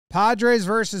Padres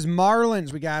versus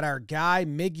Marlins. We got our guy,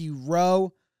 Miggy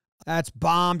Rowe. That's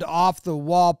bombed off the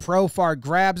wall. Profar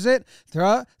grabs it,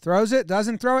 throws it,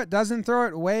 doesn't throw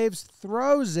it, waves,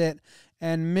 throws it,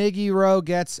 and Miggy Rowe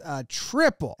gets a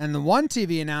triple. And the one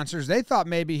TV announcers, they thought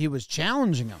maybe he was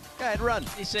challenging him. Go ahead, run.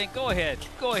 He's saying, go ahead,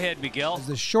 Miguel. As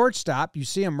the shortstop, you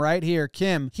see him right here,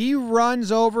 Kim, he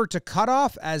runs over to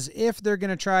cutoff as if they're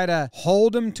going to try to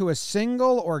hold him to a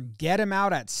single or get him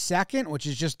out at second, which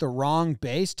is just the wrong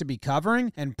base to be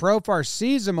covering. And Profar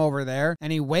sees him over there,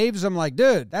 and he waves him like,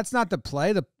 dude, that's not the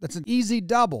play. That's an easy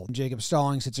double. Jacob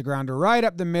Stallings hits a grounder right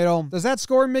up the middle. Does that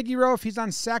score Miggy Rowe if he's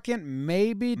on second?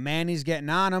 Maybe. Manny's getting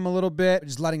on him a little bit,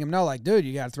 just letting him know, like, dude,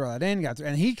 you got to throw that in.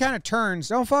 And he kind of turns,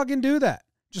 don't fucking do that.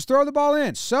 Just throw the ball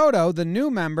in. Soto, the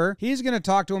new member, he's going to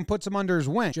talk to him, puts him under his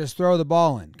wing. Just throw the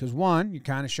ball in. Because one, you're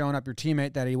kind of showing up your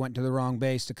teammate that he went to the wrong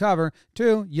base to cover.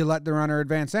 Two, you let the runner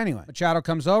advance anyway. Machado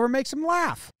comes over, makes him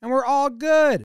laugh. And we're all good.